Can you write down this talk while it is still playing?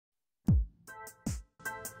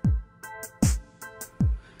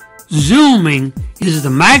Zooming is the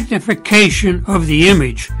magnification of the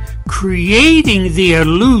image, creating the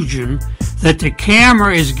illusion that the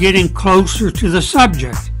camera is getting closer to the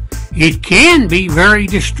subject. It can be very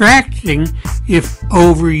distracting if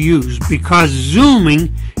overused, because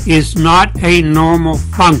zooming is not a normal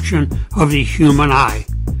function of the human eye.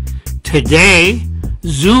 Today,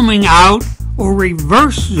 zooming out or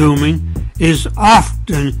reverse zooming is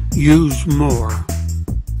often used more.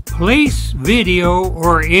 Place video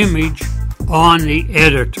or image on the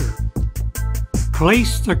editor.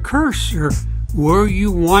 Place the cursor where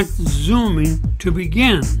you want zooming to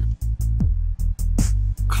begin.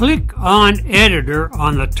 Click on Editor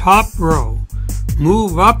on the top row.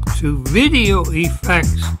 Move up to Video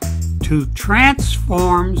Effects to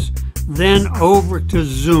Transforms, then over to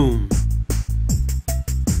Zoom.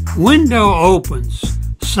 Window opens.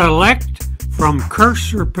 Select from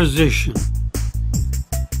Cursor Position.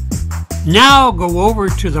 Now go over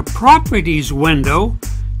to the Properties window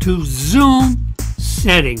to Zoom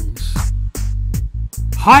Settings.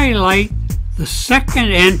 Highlight the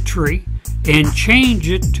second entry and change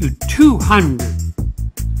it to 200.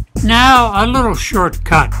 Now a little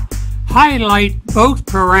shortcut. Highlight both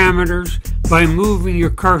parameters by moving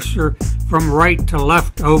your cursor from right to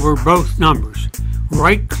left over both numbers.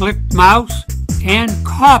 Right-click mouse and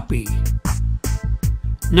copy.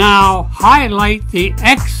 Now highlight the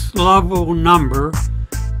X level number,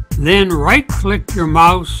 then right-click your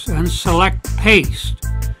mouse and select Paste.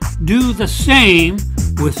 Do the same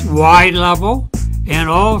with Y level, and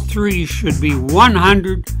all three should be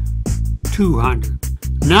 100, 200.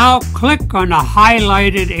 Now click on the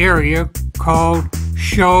highlighted area called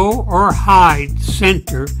Show or Hide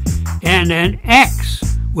Center, and an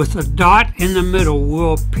X with a dot in the middle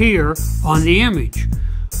will appear on the image.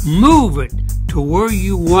 Move it to where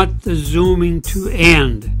you want the zooming to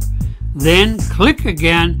end. Then click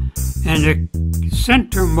again and the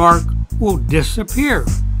center mark will disappear.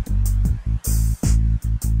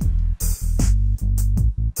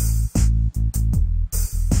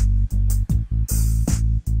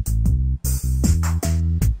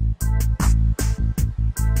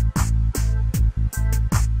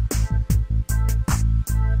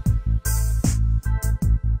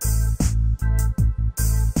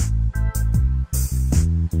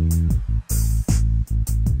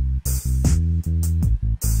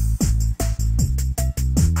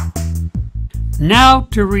 Now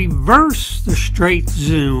to reverse the straight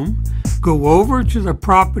zoom, go over to the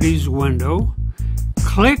Properties window,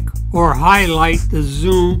 click or highlight the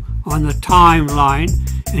zoom on the timeline,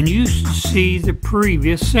 and you should see the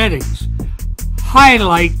previous settings.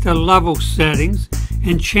 Highlight the level settings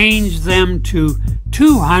and change them to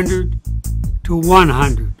 200 to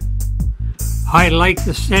 100. Highlight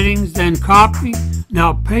the settings, then copy.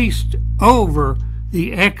 Now paste over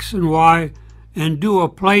the X and Y and do a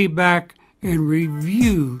playback and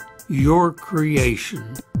review your creation.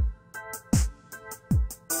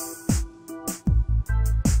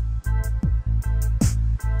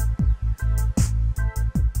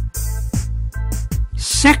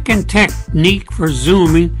 Second technique for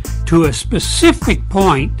zooming to a specific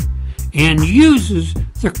point and uses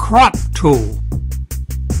the crop tool.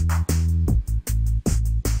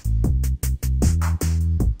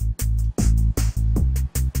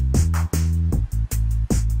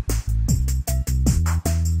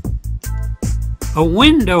 A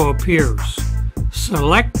window appears.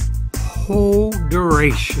 Select Whole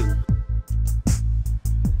Duration.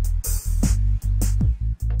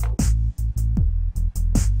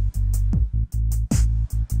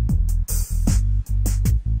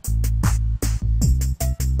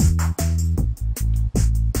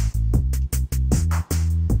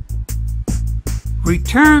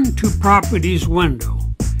 Return to Properties window.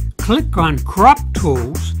 Click on Crop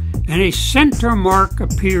Tools and a center mark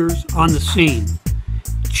appears on the scene.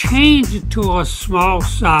 Change it to a small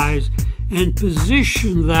size and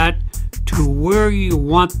position that to where you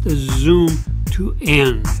want the zoom to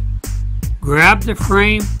end. Grab the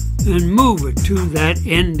frame and move it to that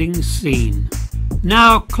ending scene.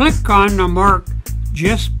 Now click on the mark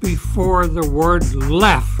just before the word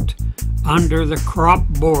Left under the crop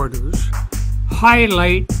borders.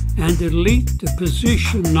 Highlight and delete the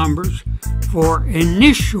position numbers for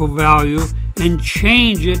initial value and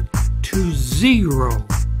change it to 0.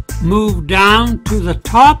 Move down to the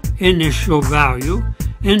top initial value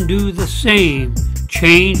and do the same.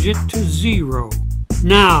 Change it to 0.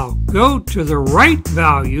 Now go to the right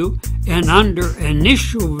value and under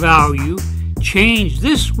initial value change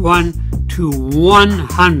this one to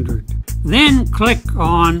 100. Then click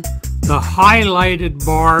on the highlighted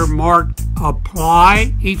bar marked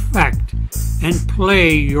Apply Effect and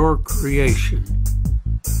play your creation.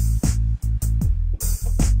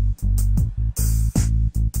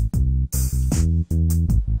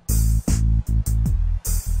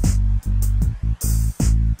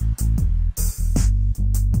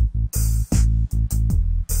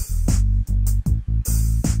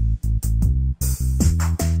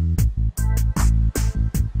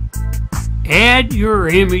 Add your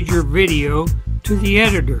image or video to the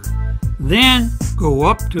editor. Then go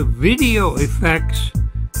up to Video Effects,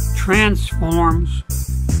 Transforms,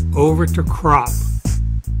 over to Crop.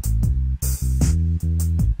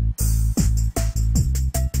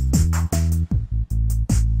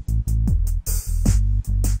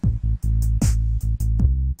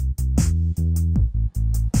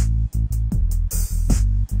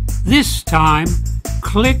 This time,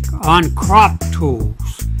 click on Crop Tools.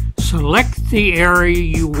 Select the area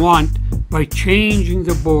you want by changing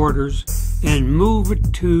the borders and move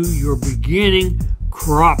it to your beginning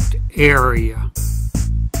cropped area.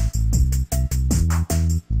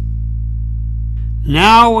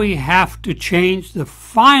 Now we have to change the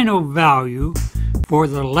final value for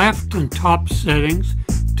the left and top settings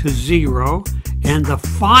to 0 and the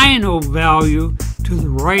final value to the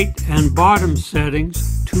right and bottom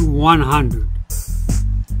settings to 100.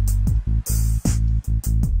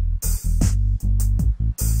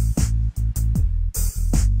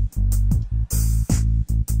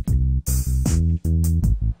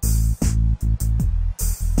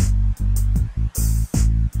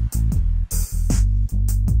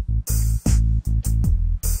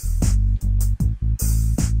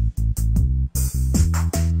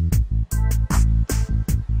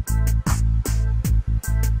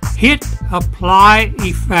 Hit Apply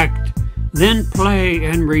Effect, then play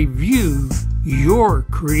and review your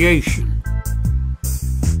creation.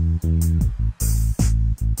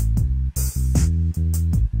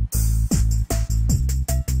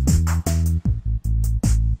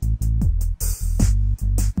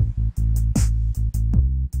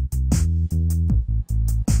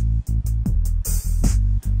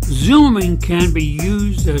 Zooming can be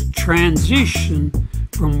used as transition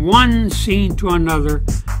from one scene to another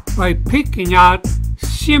by picking out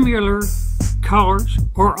similar colors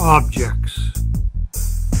or objects.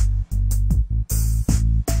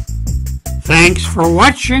 Thanks for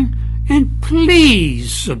watching, and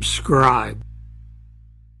please subscribe.